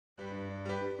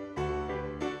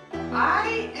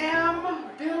I am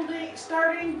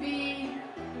starting the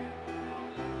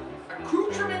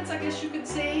accoutrements, I guess you could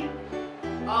say,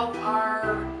 of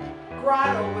our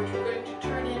grotto, which we're going to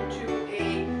turn into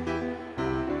a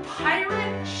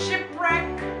pirate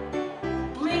shipwreck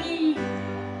blingy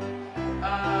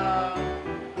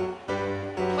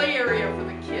play area for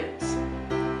the kids.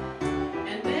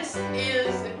 And this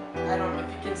is, I don't know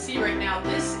if you can see right now,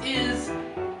 this is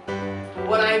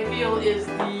what I feel is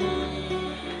the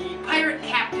pirate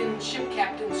captain, ship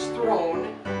captain's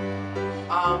throne.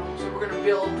 So we're going to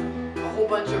build a whole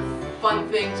bunch of fun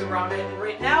things around it. And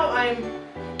right now I'm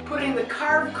putting the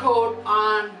carved coat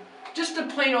on just a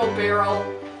plain old barrel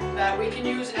that we can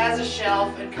use as a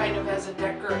shelf and kind of as a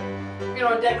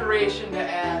decoration to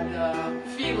add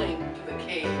feeling to the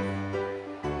cave.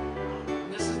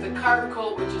 This is the carved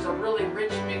coat, which is a really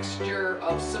rich mixture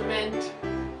of cement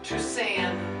to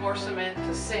sand, more cement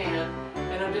to sand,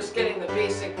 and I'm just getting the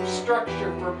basic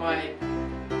structure for my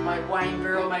wine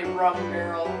barrel, my rum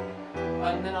barrel,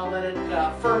 and then I'll let it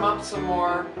firm up some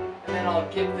more, and then I'll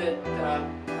give it,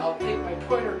 I'll take my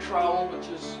pointer trowel, which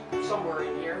is somewhere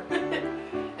in here,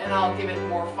 and I'll give it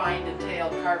more fine detail,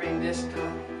 carving this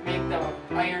to make the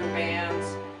iron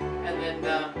bands, and then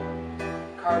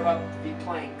carve up the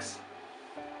planks.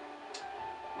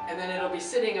 And then it'll be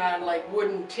sitting on like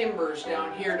wooden timbers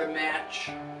down here to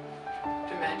match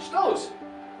those.